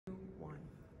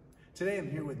Today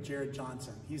I'm here with Jared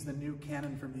Johnson. He's the new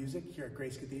Canon for Music here at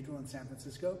Grace Cathedral in San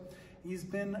Francisco. He's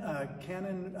been a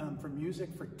Canon for Music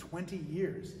for 20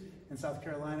 years in South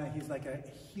Carolina. He's like a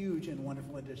huge and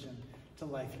wonderful addition to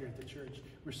life here at the church.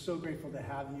 We're so grateful to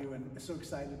have you and so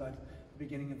excited about the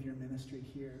beginning of your ministry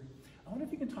here. I wonder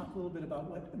if you can talk a little bit about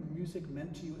what music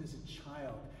meant to you as a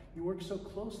child. You work so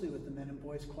closely with the men and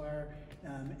boys choir,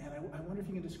 and I wonder if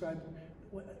you can describe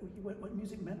what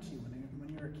music meant to you when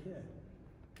you were a kid.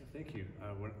 Thank you.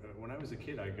 When I was a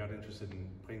kid, I got interested in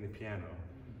playing the piano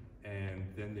and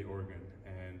then the organ.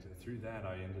 And through that,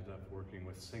 I ended up working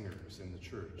with singers in the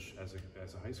church as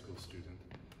a high school student.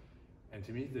 And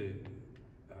to me,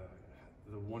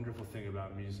 the wonderful thing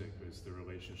about music was the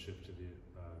relationship to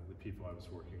the people I was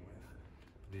working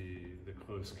with, the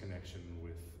close connection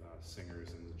with singers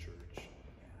in the church.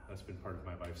 That's been part of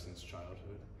my life since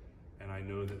childhood. And I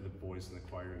know that the boys in the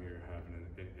choir here have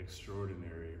an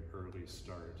extraordinary early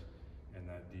start and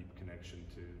that deep connection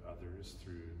to others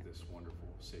through this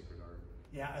wonderful sacred art.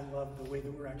 Yeah, I love the way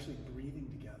that we're actually breathing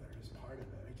together as part of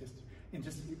it.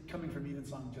 Just coming from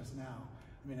Evensong just now,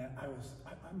 I mean, it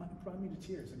brought me to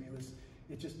tears. I mean,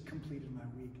 it just completed my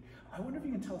week. I wonder if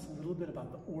you can tell us a little bit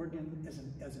about the organ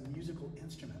as a musical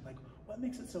instrument. Like, what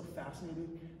makes it so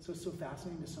fascinating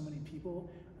to so many people?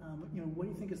 What do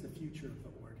you think is the future of the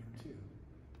organ too?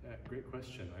 Great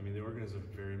question. I mean, the organ is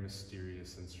a very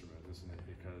mysterious instrument, isn't it?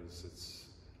 Because it's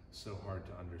so hard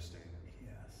to understand.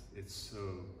 Yes. It's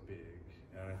so big,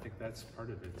 and I think that's part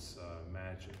of its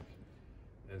magic,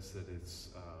 is that it's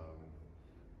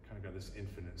kind of got this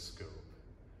infinite scope.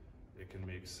 It can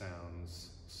make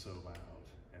sounds so loud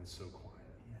and so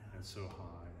quiet and so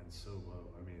high and so low.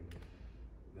 I mean,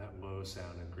 that low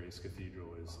sound in Grace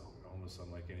Cathedral is almost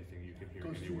unlike anything you can hear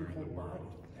anywhere in the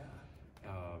world.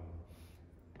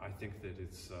 I think that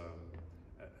it's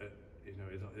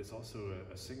it's also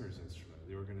a singer's instrument.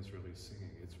 The organ is really singing.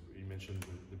 You mentioned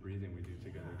the breathing we do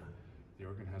together. The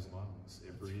organ has lungs.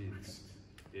 It breathes.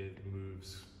 It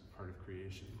moves part of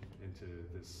creation into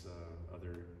this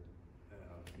other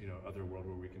world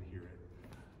where we can hear it.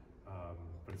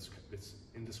 But it's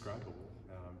indescribable,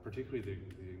 particularly the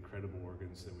incredible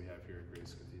organs that we have here at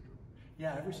Grace Cathedral.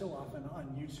 Yeah, every so often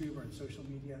on YouTube or on social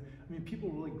media, I mean,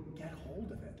 people really get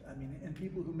hold of it. I mean, and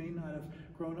people who may not have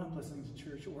grown up listening to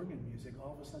church organ music,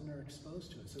 all of a sudden are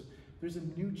exposed to it. So there's a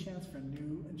new chance for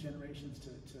new generations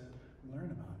to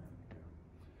learn about it.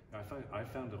 Yeah. I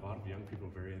found a lot of young people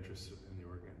very interested in the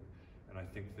organ. And I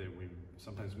think that we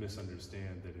sometimes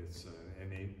misunderstand that it's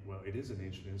it is an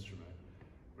ancient instrument,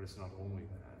 but it's not only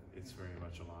that. It's very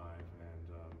much alive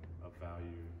and of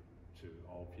value to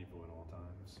all people in all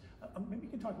times. Maybe you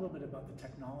can talk a little bit about the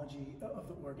technology of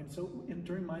the organ. So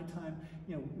during my time,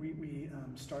 we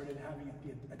started having it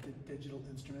be a digital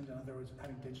instrument. In other words,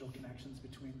 having digital connections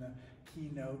between the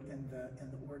keynote and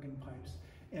the organ pipes.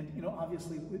 And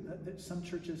obviously, some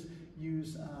churches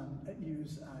use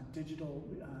digital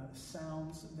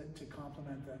sounds to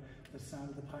complement the sound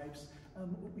of the pipes.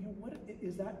 What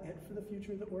is that it for the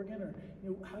future of the organ, or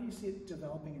how do you see it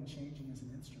developing and changing as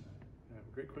an instrument?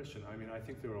 Great question. I mean, I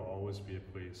think there will always be a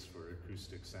place for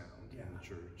acoustic sound in the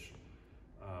church.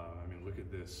 I mean, look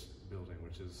at this building,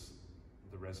 which is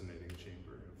the resonating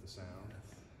chamber of the sound.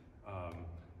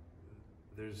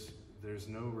 There's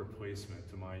no replacement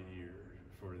to my ear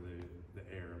for the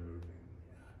air moving,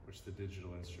 which the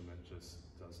digital instrument just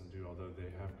doesn't do, although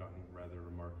they have gotten rather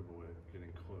remarkable at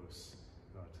getting close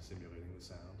to simulating the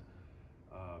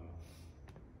sound.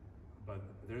 But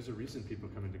there's a reason people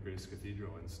come into Grace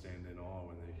Cathedral and stand in awe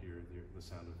when they hear the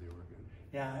sound of the organ.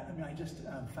 Yeah, I mean, I just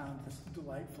found this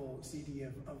delightful CD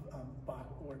of Bach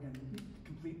organ,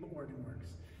 complete organ works.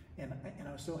 And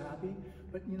I was so happy,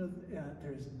 but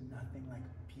there's nothing like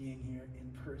being here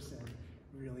in person,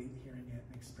 really hearing it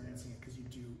and experiencing it, because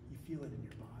you feel it in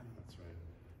your body. That's right.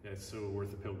 Yeah, it's so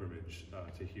worth the pilgrimage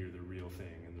to hear the real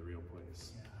thing in the real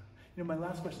place. Yeah. My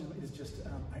last question is just,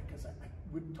 because I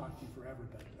would talk to you forever,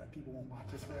 but people won't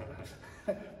watch us forever.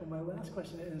 But my last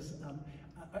question is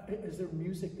there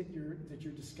music that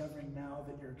you're discovering now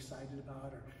that you're excited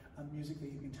about, or music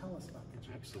that you can tell us about that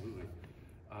you're Absolutely.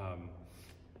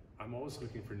 I'm always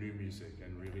looking for new music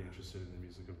and really interested in the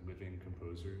music of living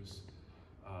composers.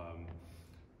 I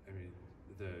mean,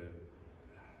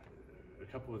 a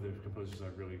couple of the composers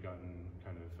I've really gotten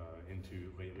kind of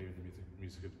into lately are the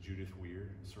music of Judith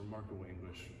Weir. It's a remarkable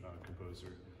English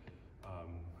composer.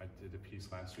 I did a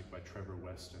piece last week by Trevor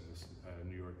Weston, this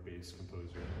New York-based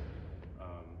composer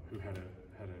who had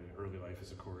an early life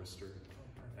as a chorister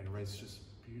and writes just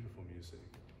beautiful music.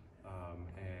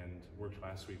 And worked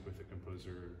last week with a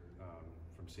composer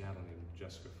from Seattle named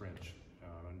Jessica French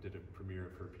and did a premiere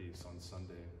of her piece piece on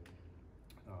Sunday.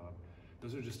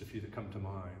 Those are just a few that come to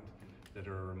mind that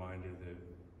are a reminder that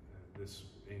this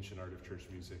ancient art of church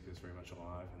music is very much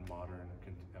alive and modern,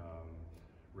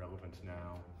 relevant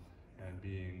now, and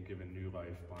being given new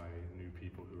life by new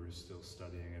people who are still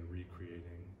studying and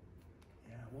recreating.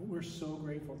 Yeah, well, we're so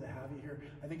grateful to have you here.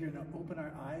 I think you're going to open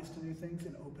our eyes to new things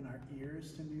and open our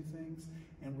ears to new things.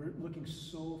 And we're looking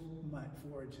so much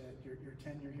forward to your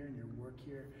tenure here and your work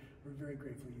here. We're very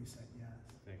grateful you said yes.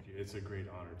 Thank you. It's a great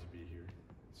honor to be here.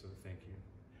 So thank you.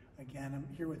 Again, I'm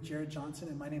here with Jared Johnson,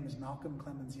 and my name is Malcolm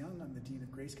Clemens Young. I'm the Dean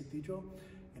of Grace Cathedral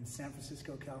in San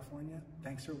Francisco, California.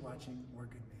 Thanks for watching. We're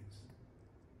Good News.